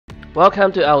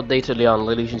Welcome to Outdated Leon,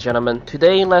 ladies and gentlemen.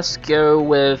 Today, let's go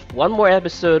with one more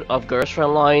episode of Girls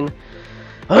Frontline.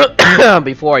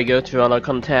 Before I go to another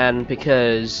content,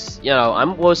 because I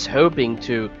was hoping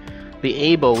to be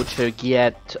able to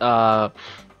get map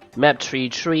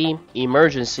 3.3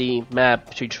 emergency map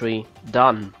 3.3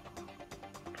 done.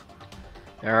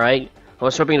 All right, I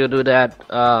was hoping to do that.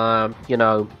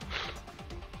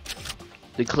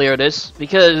 To clear this,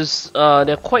 because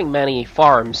there are quite many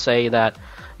forums say that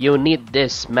you need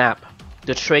this map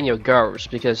to train your girls,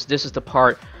 because this is the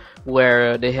part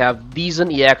where they have decent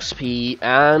EXP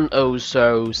and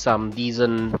also some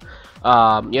decent,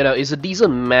 it's a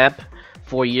decent map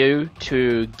for you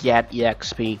to get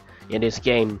EXP in this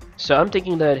game. So I'm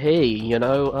thinking that, hey,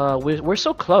 we're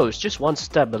so close, just one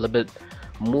step, a little bit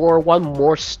more, one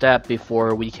more step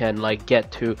before we can like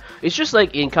get to. It's just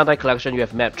like in Contact Collection, you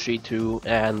have map 3.2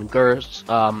 and girls,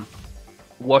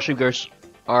 Warship Girls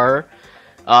are.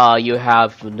 You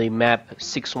have the map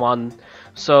 6.1,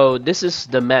 so this is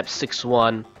the map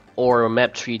 6.1 or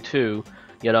map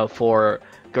 3.2, for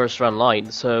Girls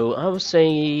Frontline. So I would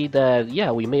say that, yeah,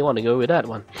 we may want to go with that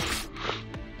one.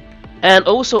 And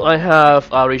also I have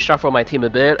reshuffled my team a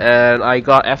bit, and I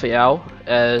got FAL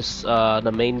as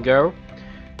the main girl,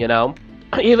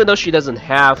 even though she doesn't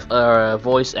have a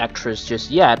voice actress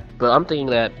just yet. But I'm thinking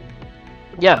that,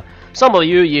 yeah, some of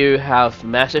you have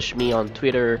messaged me on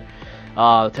Twitter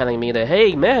telling me that,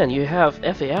 hey man, you have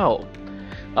FAL,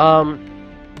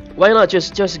 why not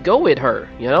just go with her,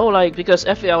 because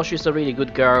FAL, she's a really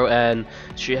good girl and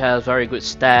she has very good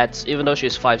stats, even though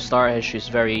she's 5-star and she's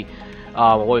very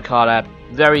what we call that,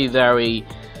 very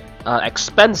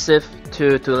expensive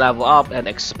to level up and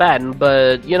expand.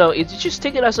 But it's just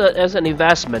take it as an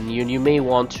investment. You may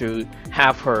want to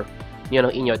have her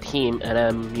in your team and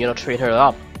then train her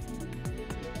up.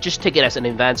 Just take it as an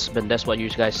investment. That's what you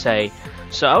guys say.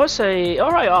 So I would say, all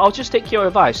right, I'll just take your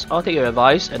advice. I'll take your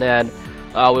advice, and then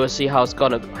we'll see how it's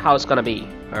gonna be.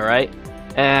 All right,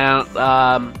 and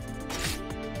I'm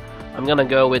gonna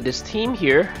go with this team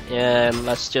here, and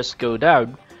let's just go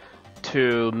down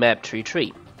to map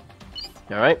 3.3.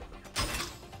 All right,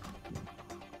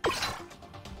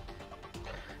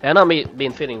 and I've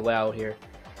been feeling well here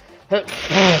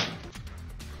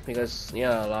because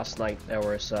last night there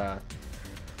was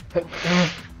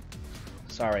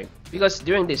sorry, because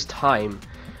during this time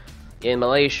in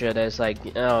Malaysia, there's like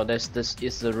there's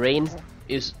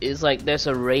like there's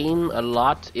a rain a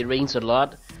lot. It rains a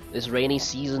lot. It's rainy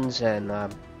seasons and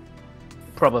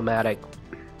problematic.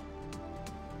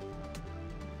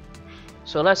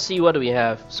 So let's see, what do we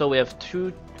have? So we have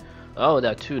there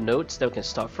are 2 nodes that we can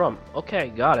start from. Okay,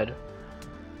 got it.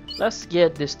 Let's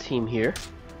get this team here,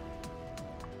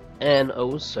 and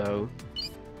also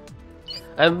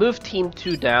I moved team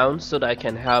 2 down so that I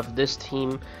can have this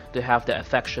team to have the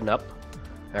affection up.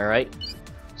 Alright,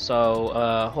 so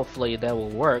hopefully that will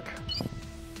work.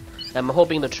 I'm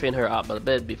hoping to train her up a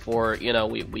bit before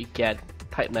we get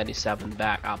Type 97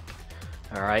 back up.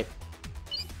 Alright,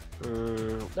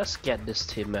 let's get this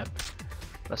team up.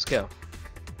 Let's go.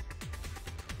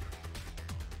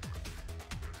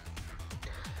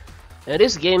 In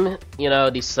this game,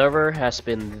 the server has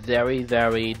been very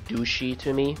douchey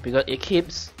to me, because it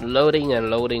keeps loading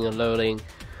and loading and loading,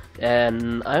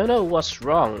 and I don't know what's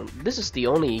wrong. This is the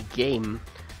only game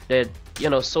that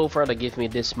so far that give me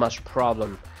this much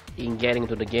problem in getting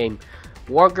to the game.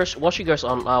 Warship Girls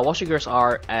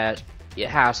are it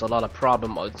has a lot of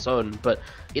problem on its own, but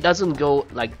it doesn't go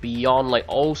like beyond like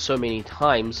so many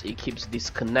times. It keeps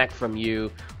disconnect from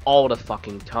you all the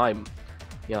fucking time,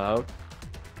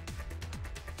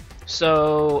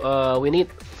 So we need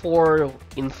 4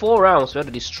 rounds. We have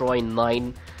to destroy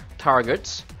 9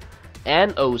 targets,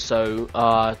 and also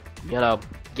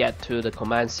get to the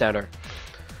command center.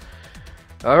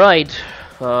 All right,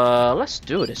 let's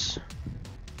do this.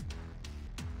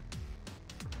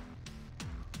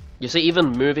 You see,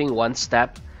 even moving 1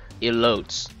 step, it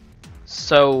loads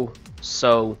so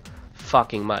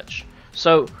fucking much.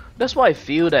 So that's why I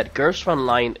feel that Girls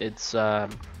Frontline, it's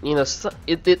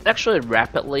it actually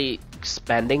rapidly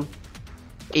expanding.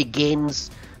 It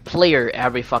gains player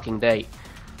every fucking day.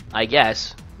 I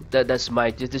guess this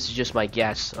is just my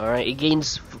guess. All right, it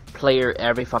gains player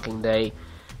every fucking day,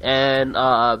 and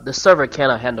the server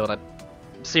cannot handle that.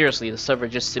 Seriously, the server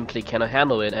just simply cannot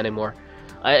handle it anymore.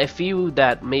 I feel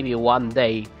that maybe one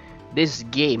day this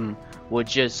game will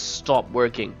just stop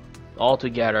working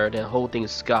altogether. The whole thing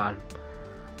is gone.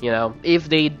 If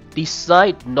they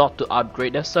decide not to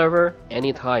upgrade their server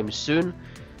anytime soon,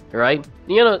 right?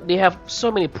 They have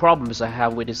so many problems I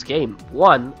have with this game.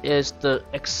 One is the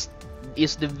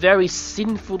very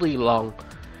sinfully long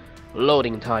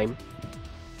loading time,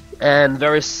 and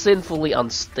very sinfully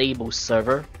unstable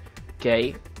server.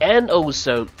 Okay, and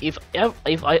also if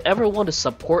I ever want to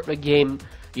support the game,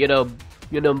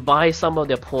 buy some of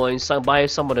their points, buy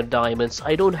some of the diamonds,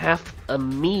 I don't have a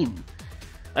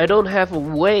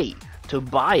way to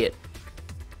buy it.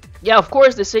 Yeah, of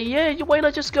course they say, yeah, why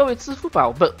not just go? It's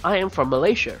Fufao, but I am from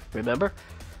Malaysia, remember?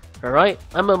 Alright,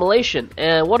 I'm a Malaysian,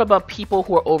 and what about people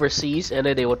who are overseas and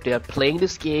they're playing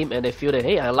this game and they feel that,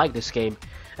 hey, I like this game,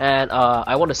 and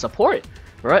I want to support it,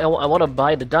 right? I want to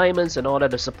buy the diamonds in order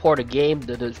to support the game,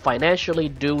 to financially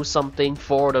do something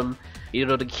for them,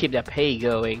 to keep their pay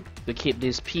going, to keep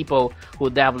these people who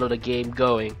download the game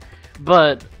going,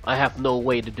 but I have no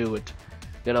way to do it.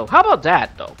 How about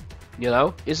that though?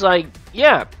 It's like,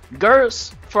 yeah,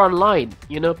 girls Frontline,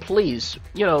 please,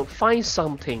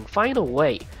 find a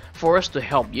way for us to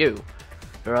help you,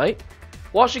 right?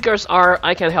 Watching girls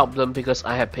I can help them because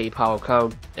I have PayPal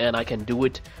account and I can do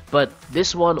it, but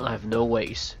this one I have no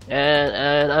ways,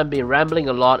 and I've been rambling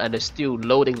a lot and it's still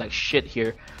loading like shit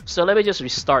here, so let me just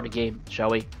restart the game, shall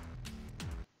we?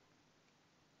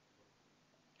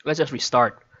 Let's just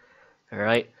restart.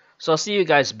 Alright, so I'll see you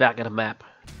guys back at the map.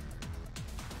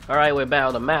 Alright, we're back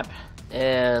on the map,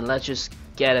 and let's just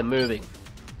get it moving.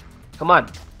 Come on.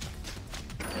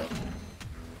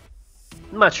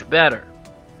 Much better.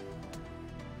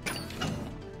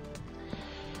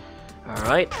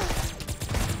 Alright.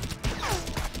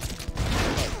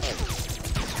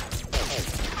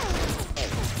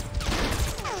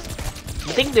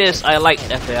 I think I like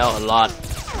FL a lot,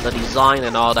 the design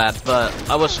and all that, but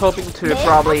I was hoping to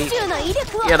probably,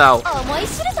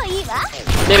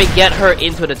 maybe get her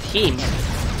into the team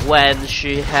when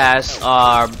she has,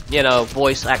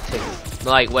 voice acting,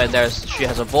 like when she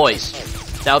has a voice.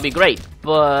 That would be great,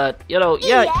 but, yeah,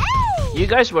 you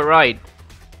guys were right.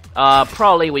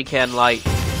 Probably we can, like,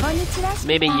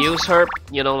 maybe use her,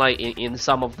 like in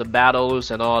some of the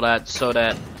battles and all that, so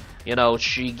that,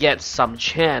 she gets some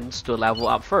chance to level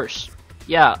up first.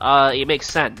 Yeah, it makes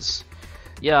sense.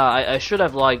 Yeah, I should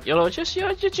have, like,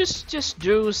 just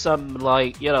do some,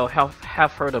 like,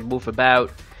 have her to move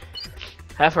about,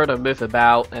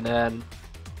 and then,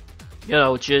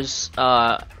 just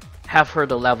have her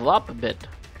to level up a bit.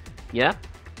 Yeah,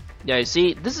 you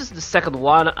see, this is the second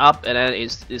one up, and then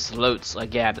it loads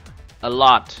again, a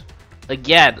lot,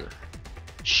 again.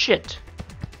 Shit.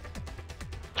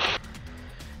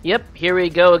 Yep, here we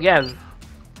go again.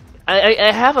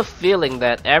 I have a feeling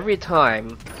that every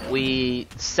time we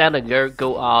send a girl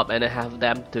go up and have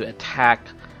them to attack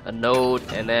a node,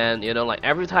 and then like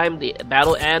every time the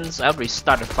battle ends, I have to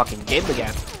restart the fucking game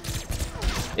again.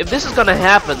 If this is gonna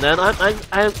happen, then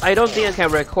I don't think I can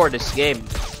record this game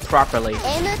properly.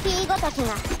 I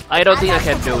don't think I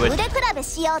can do it.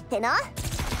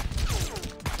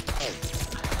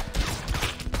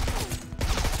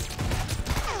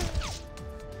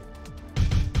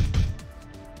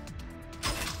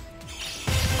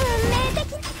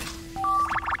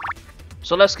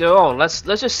 So let's go on. Let's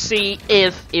just see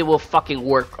if it will fucking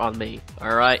work on me.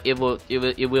 All right, will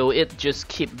it just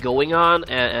keep going on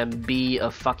and be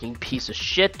a fucking piece of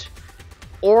shit,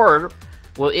 or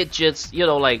will it just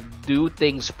like do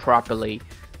things properly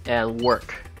and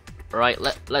work? All right,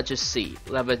 let's just see.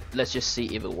 Let's just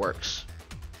see if it works.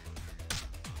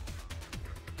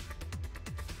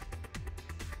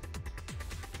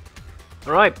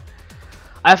 All right,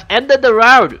 I've ended the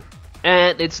round,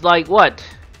 and it's like what?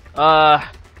 8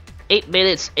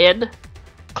 minutes in,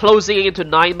 closing into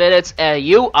 9 minutes, and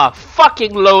you are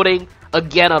fucking loading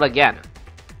again and again.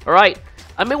 Alright?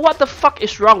 I mean, what the fuck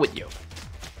is wrong with you?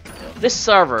 This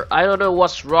server, I don't know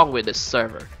what's wrong with this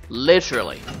server.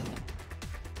 Literally.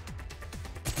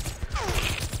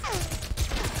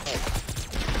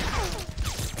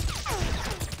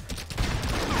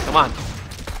 Come on.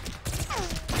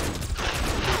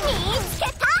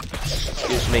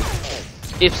 Excuse me.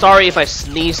 Sorry if I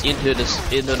sneeze into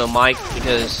the mic,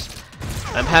 because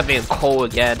I'm having a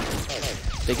cold again.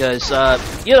 Because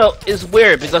it's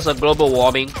weird because of global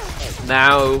warming.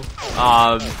 Now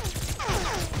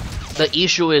the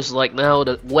issue is like now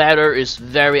the weather is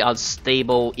very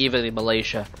unstable even in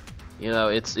Malaysia.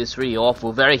 It's really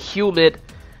awful, very humid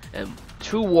and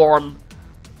too warm,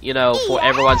 for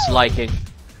everyone's liking.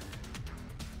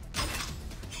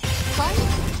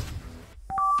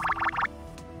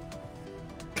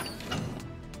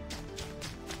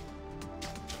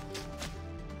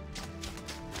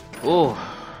 Oh.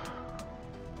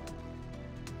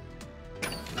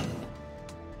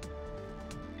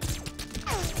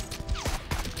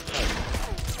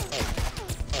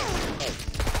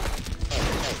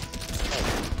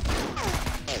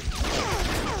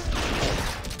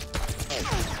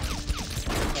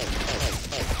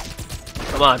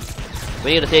 Come on.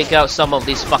 We need to take out some of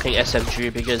these fucking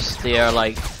SMG because they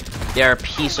are a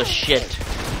piece of shit.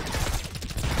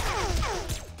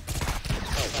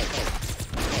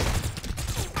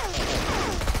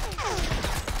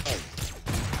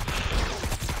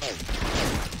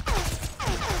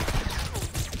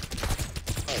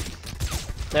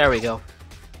 There we go.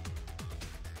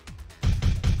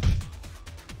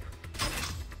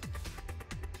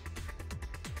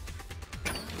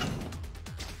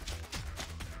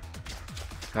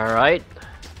 Alright.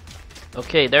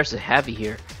 Okay, there's a heavy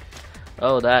here.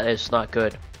 Oh, that is not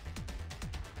good.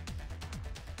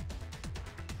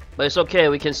 But it's okay,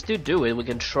 we can still do it. We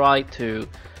can try to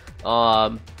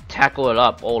tackle it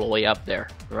up all the way up there.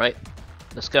 Right?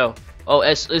 Let's go. Oh,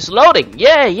 it's loading!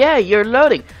 Yeah, you're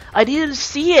loading! I didn't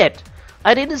see it!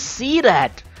 I didn't see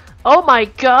that! Oh my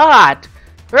god!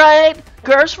 Right?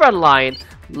 Girls Frontline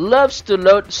loves to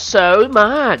load so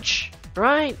much!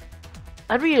 Right?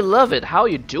 I really love it, how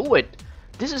you do it.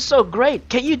 This is so great.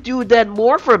 Can you do that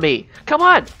more for me? Come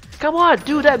on! Come on,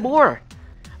 do that more!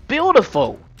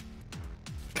 Beautiful!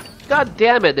 God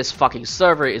damn it, this fucking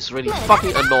server is really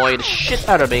fucking annoying the shit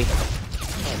out of me.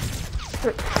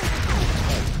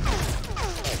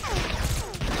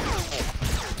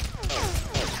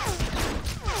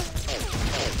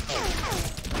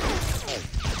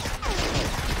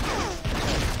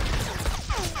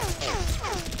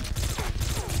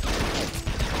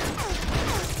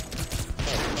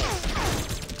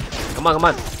 Come on, come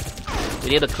on. We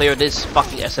need to clear this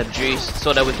fucking SMGs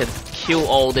so that we can kill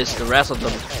all the rest of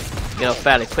them, you know,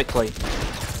 fairly quickly.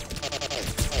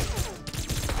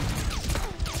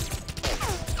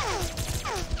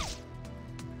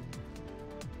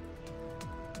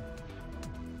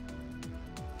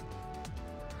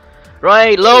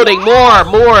 Right, loading more,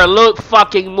 load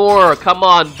fucking more. Come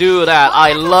on, do that.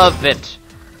 I love it.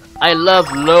 I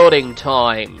love loading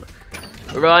time.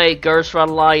 Right, Girls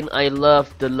Frontline, I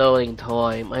love the loading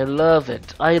time. I love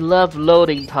it. I love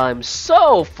loading time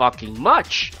so fucking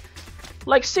much.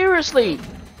 Like seriously,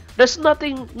 there's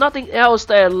nothing else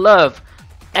that I love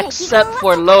except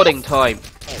for loading time.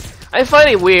 I find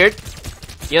it weird.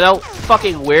 You know,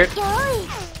 fucking weird.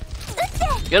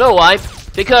 You know why?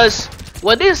 Because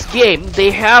when this game,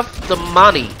 they have the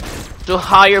money to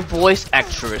hire voice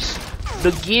actors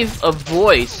to give a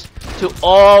voice to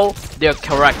all their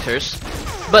characters.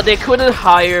 But they couldn't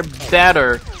hire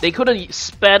better. They couldn't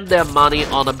spend their money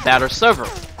on a better server.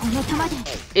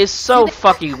 It's so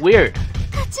fucking weird.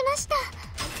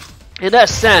 In that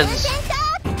sense,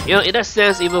 you know, in that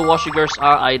sense, even watching Girls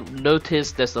are, I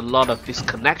noticed there's a lot of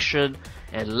disconnection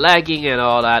and lagging and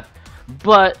all that.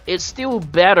 But it's still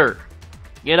better.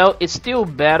 You know, it's still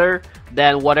better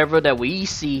than whatever that we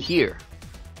see here.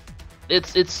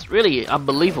 It's really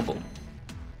unbelievable.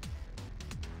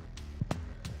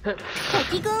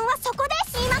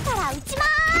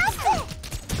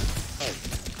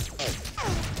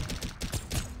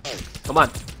 Come on.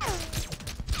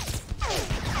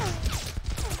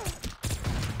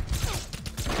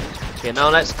 Okay, now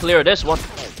let's clear this one.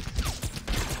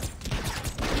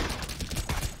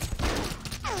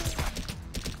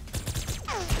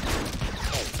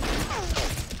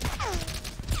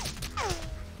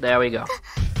 There we go.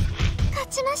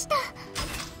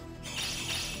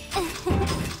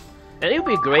 And it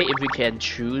would be great if we can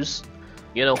choose,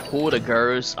 you know, who the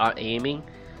girls are aiming,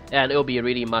 and it'll be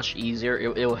really much easier.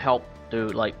 It'll help to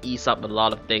like ease up a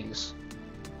lot of things.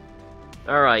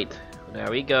 All right, there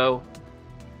we go.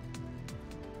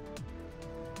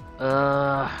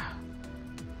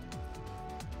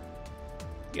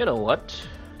 You know what?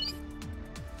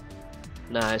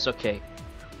 Nah, it's okay.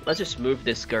 Let's just move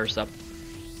this girls up.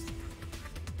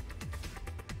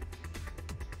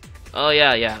 Oh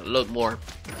yeah, load more.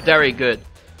 Very good.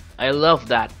 I love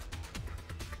that.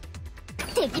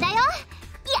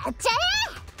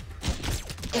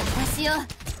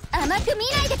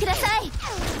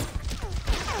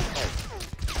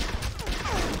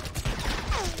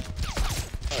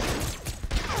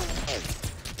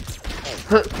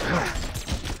 Oh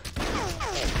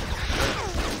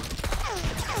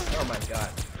my god.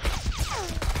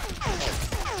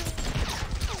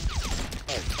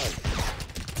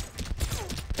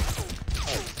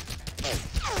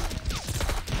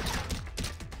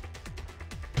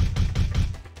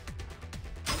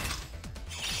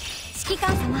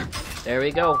 There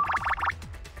we go.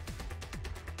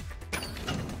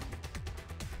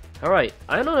 Alright,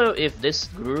 I don't know if this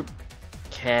group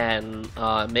can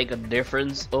make a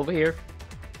difference over here,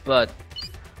 but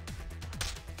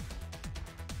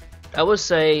I would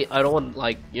say I don't want,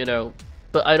 like, you know,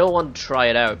 but I don't want to try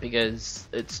it out because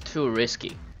it's too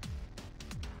risky.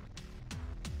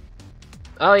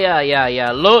 Oh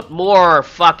yeah. Load more,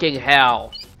 fucking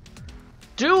hell.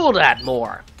 Do that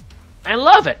more. I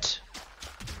love it.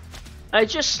 I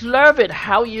just love it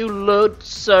how you load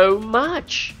so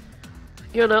much.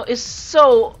 You know, it's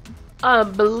so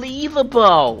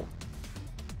unbelievable.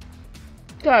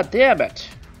 God damn it.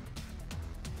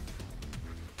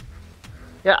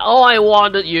 Yeah, all I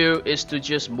wanted you is to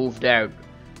just move down,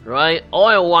 right? All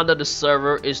I wanted the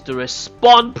server is to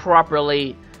respond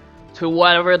properly to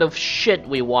whatever the shit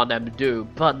we want them to do.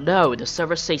 But no, the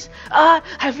server says,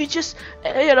 have you just,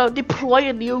 deploy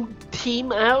a new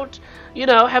team out? You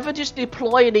know, have you just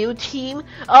deploy a new team?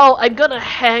 Oh, I'm gonna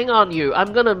hang on you.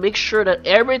 I'm gonna make sure that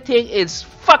everything is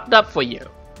fucked up for you.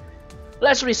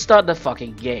 Let's restart the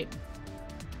fucking game.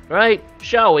 Right?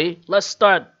 Shall we? Let's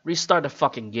restart the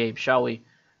fucking game, shall we?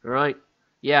 Right?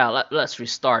 Yeah, let's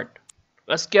restart.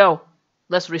 Let's go.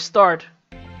 Let's restart.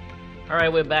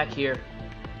 Alright, we're back here.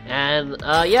 And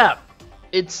yeah,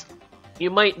 it's, you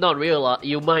might not realize,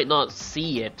 you might not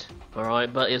see it,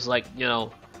 alright, but it's like, you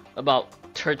know, about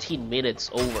 13 minutes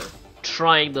over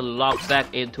trying to log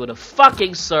back into the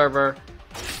fucking server.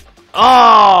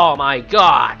 Oh my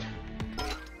god.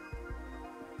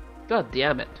 God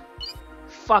damn it.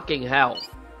 Fucking hell.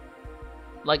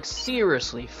 Like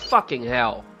seriously, fucking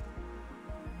hell.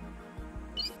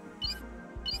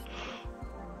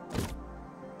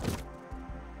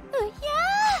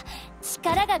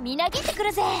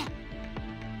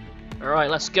 Alright,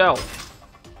 let's go.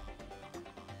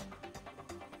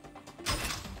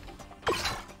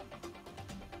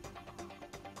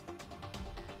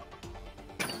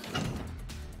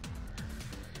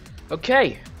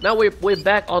 Okay, now we're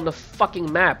back on the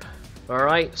fucking map.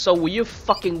 Alright, so will you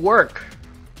fucking work?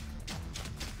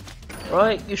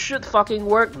 Right, you should fucking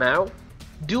work now.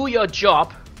 Do your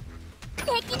job.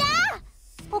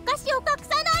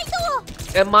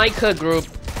 And MICA group,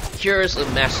 here's a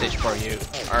message for you,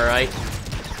 alright?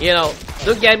 You know,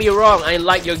 don't get me wrong, I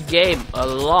like your game a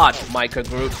lot, MICA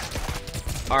group.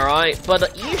 Alright, but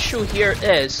the issue here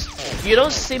is, you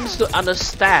don't seem to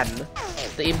understand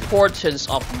the importance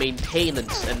of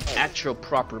maintenance and actual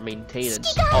proper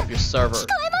maintenance of your server.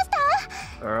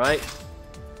 Alright?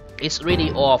 It's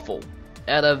really awful.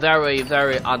 And a very,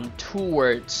 very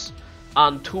untoward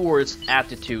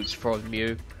attitudes from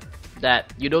you,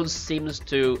 that you don't seem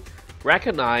to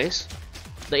recognize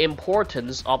the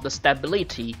importance of the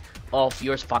stability of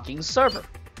your fucking server.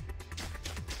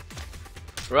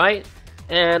 Right?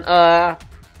 And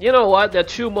you know what, there are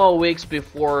 2 more weeks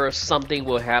before something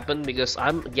will happen, because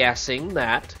I'm guessing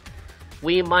that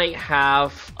we might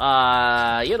have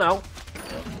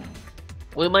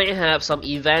we might have some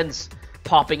events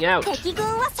popping out.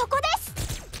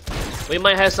 We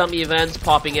might have some events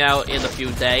popping out in a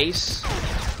few days.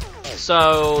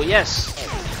 So, yes.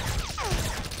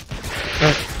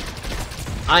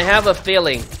 I have a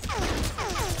feeling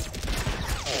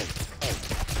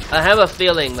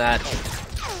that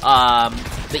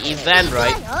the event,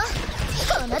 right,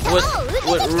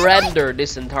 would render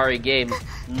this entire game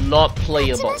not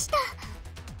playable.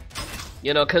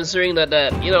 You know, considering that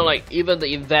like even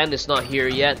the event is not here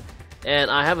yet, and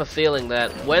I have a feeling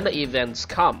that when the events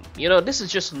come, you know, this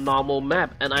is just a normal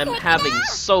map, and I'm having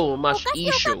so much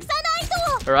issue.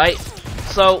 Alright?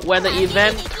 So when the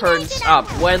event turns up,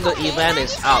 when the event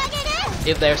is up,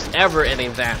 if there's ever an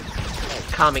event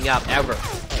coming up ever,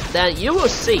 then you will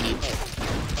see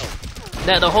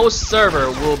that the whole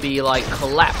server will be like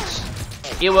collapsed.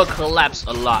 It will collapse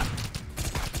a lot.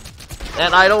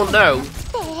 And I don't know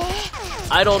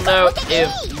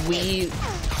if we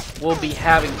will be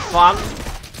having fun,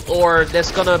 or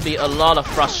there's gonna be a lot of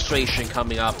frustration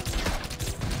coming up.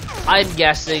 I'm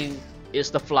guessing it's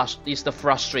the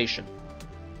frustration.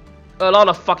 A lot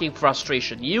of fucking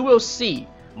frustration. You will see,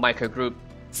 MICA group,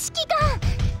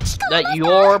 that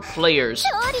your players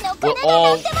will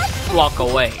all flock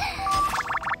away.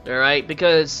 Alright,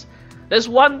 because there's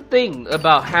one thing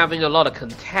about having a lot of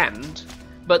content,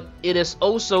 but it is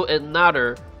also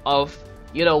another of,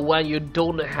 you know, when you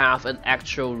don't have an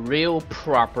actual real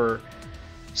proper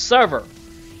server.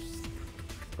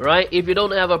 Right? If you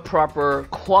don't have a proper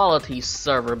quality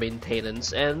server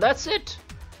maintenance, and that's it.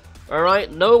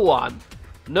 Alright? No one,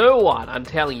 I'm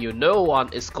telling you, no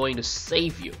one is going to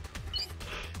save you.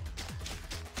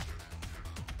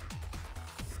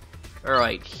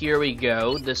 Alright, here we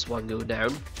go. This one go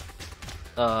down.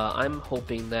 I'm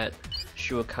hoping that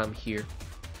she will come here.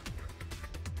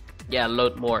 Yeah,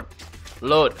 load more.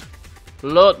 Load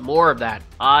more of that.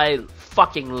 I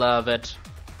fucking love it.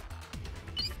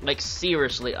 Like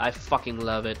seriously, I fucking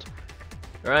love it.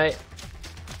 Right?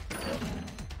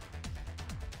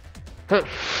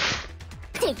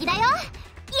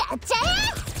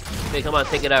 Okay, come on,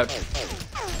 take it out.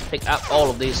 Take out all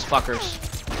of these fuckers.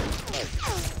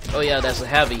 Oh yeah, that's a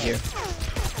heavy here.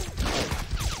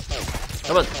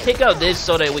 Come on, take out this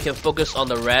so that we can focus on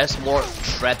the rest, more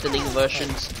threatening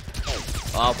versions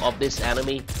of this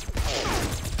enemy.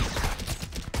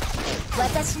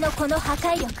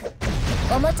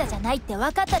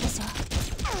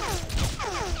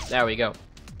 There we go.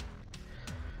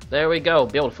 There we go,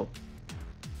 beautiful.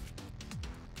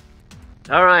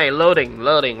 Alright, loading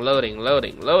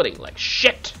like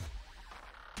shit.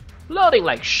 Loading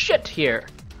like shit here.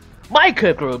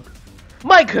 MICA group.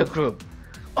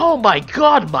 Oh my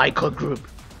god, MICA group.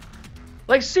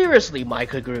 Like seriously,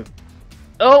 MICA group.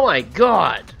 Oh my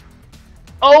god.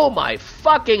 Oh my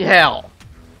fucking hell.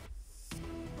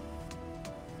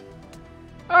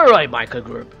 Alright, MICA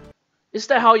group. Is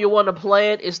that how you want to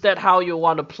play it? Is that how you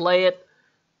want to play it?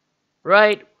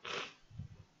 Right?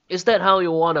 Is that how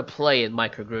you want to play it,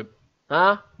 MICA group?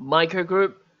 Huh? MICA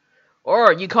group?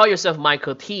 Or you call yourself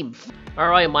MICA Team?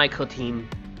 Alright, MICA Team.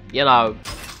 You know,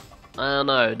 I don't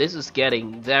know. This is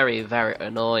getting very, very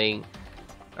annoying.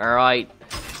 Alright?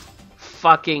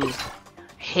 Fucking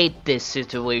hate this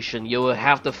situation. You will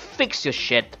have to fix your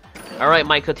shit. Alright,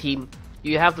 MICA Team.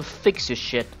 You have to fix your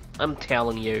shit. I'm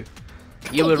telling you.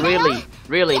 You will really,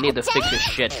 really need to fix your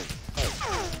shit.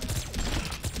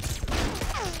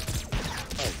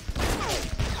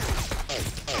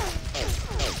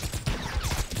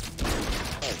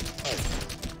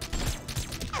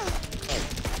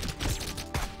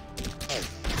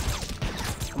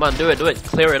 Come on, do it,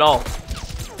 clear it all.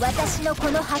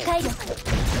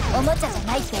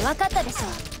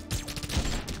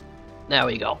 There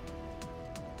we go.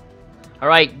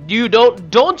 Alright, you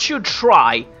don't you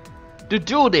try to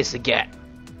do this again.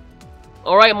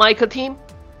 Alright, MICA Team?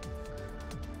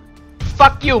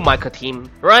 Fuck you, MICA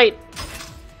Team, right?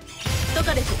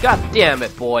 God damn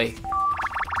it, boy.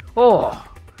 Oh,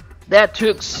 that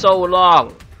took so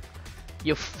long.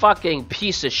 You fucking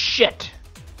piece of shit.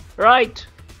 Right?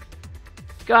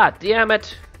 God damn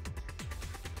it.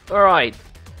 Alright.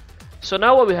 So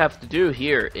now what we have to do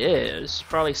here is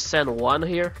probably send one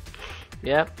here.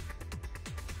 Yeah.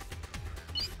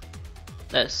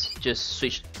 Let's just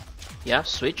switch. Yeah,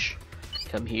 switch.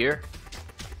 Come here.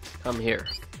 Come here.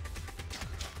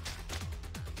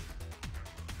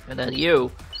 And then you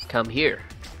come here.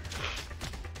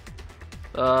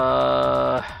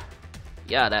 Yeah,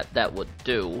 that would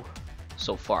do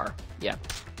so far. Yeah.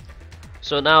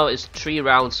 So now it's 3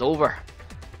 rounds over.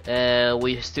 And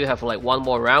we still have like 1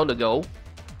 more round to go.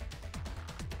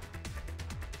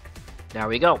 There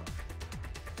we go.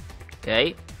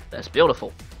 Okay, that's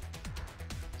beautiful.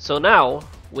 So now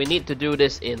we need to do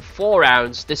this in 4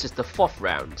 rounds. This is the 4th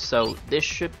round, so this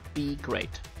should be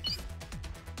great.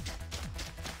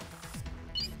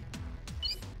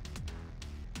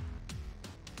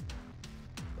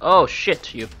 Oh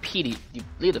shit, you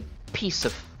little piece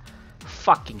of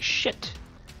fucking shit.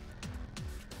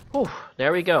 Whew,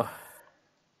 there we go.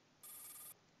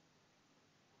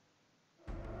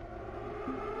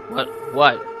 What?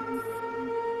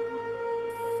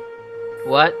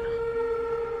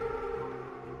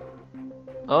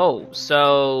 Oh,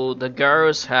 so the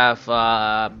girls have,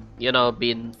 you know,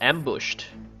 been ambushed.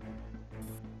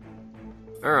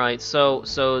 Alright, so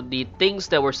the things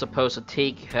that we're supposed to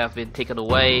take have been taken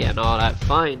away and all that,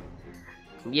 fine.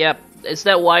 Yep, is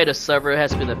that why the server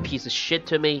has been a piece of shit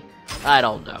to me? I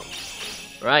don't know.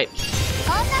 Right?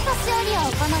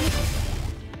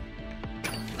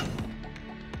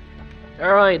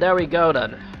 Alright, there we go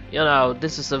then. You know,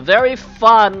 this is a very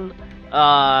fun,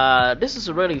 this is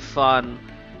a really fun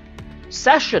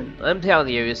session. I'm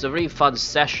telling you, it's a really fun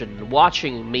session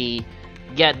watching me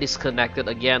get disconnected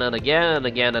again and again and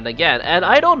again and again. And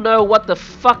I don't know what the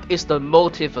fuck is the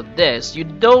motive of this. You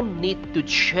don't need to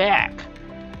check.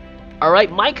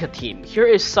 Alright, MICA Team, here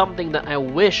is something that I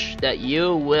wish that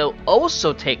you will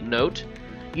also take note.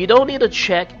 You don't need to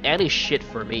check any shit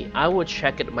for me. I will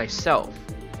check it myself.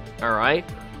 Alright?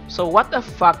 So what the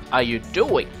fuck are you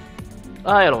doing?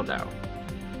 I don't know.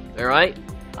 Alright?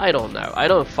 I don't know. I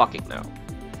don't fucking know.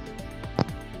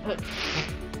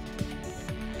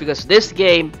 Because this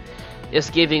game is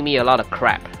giving me a lot of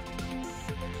crap.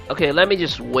 Okay, let me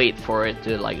just wait for it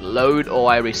to like load,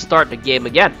 or I restart the game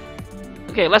again.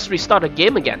 Okay, let's restart the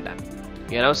game again then.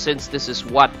 You know, since this is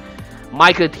what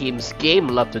MICA Team's game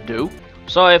love to do.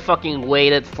 So I fucking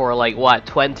waited for like what,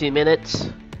 20 minutes?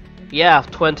 Yeah,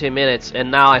 20 minutes, and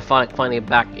now I finally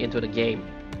back into the game.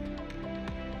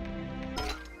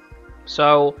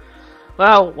 So,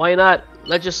 well, why not?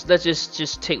 let's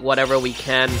just take whatever we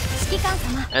can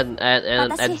and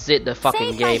exit the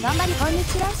fucking game.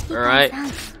 Alright.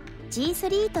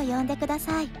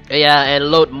 Yeah,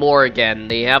 and load more again.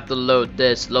 They have to load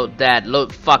this, load that,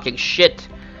 load fucking shit.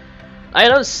 I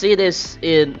don't see this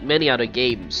in many other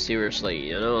games, seriously,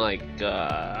 you know, like,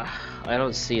 I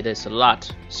don't see this a lot.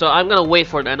 So I'm gonna wait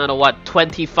for another, what,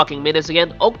 20 fucking minutes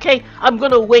again? Okay, I'm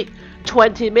gonna wait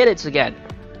 20 minutes again.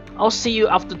 I'll see you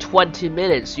after 20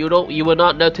 minutes. You will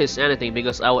not notice anything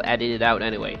because I will edit it out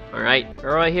anyway.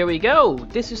 Alright, here we go.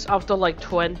 This is after like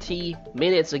 20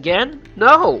 minutes again?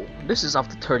 No, this is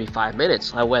after 35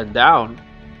 minutes. I went down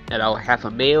and I'll have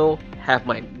a meal, have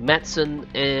my medicine,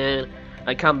 and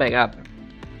I come back up.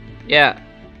 Yeah,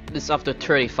 this is after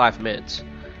 35 minutes.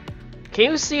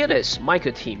 Can you see this,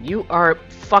 MICA Team? You are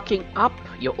fucking up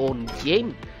your own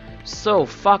game so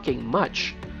fucking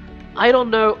much. I don't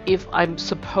know if I'm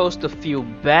supposed to feel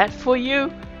bad for you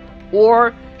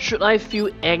or should I feel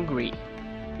angry,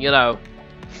 you know,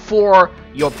 for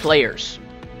your players.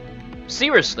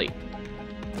 Seriously.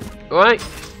 Alright?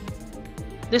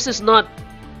 This is not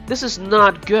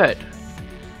good.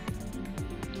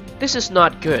 This is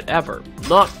not good ever.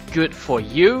 Not good for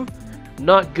you,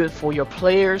 not good for your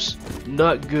players,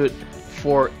 not good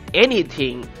for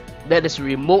anything that is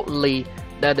remotely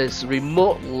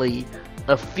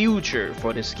a future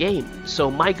for this game. So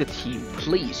MICA Team,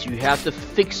 please, you have to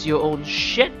fix your own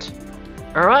shit.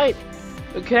 Alright?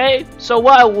 Okay? So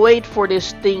while I wait for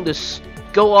this thing to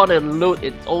go on and load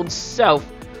its own self,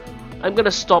 I'm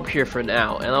gonna stop here for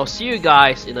now, and I'll see you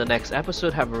guys in the next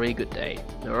episode. Have a really good day.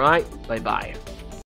 Alright? Bye bye.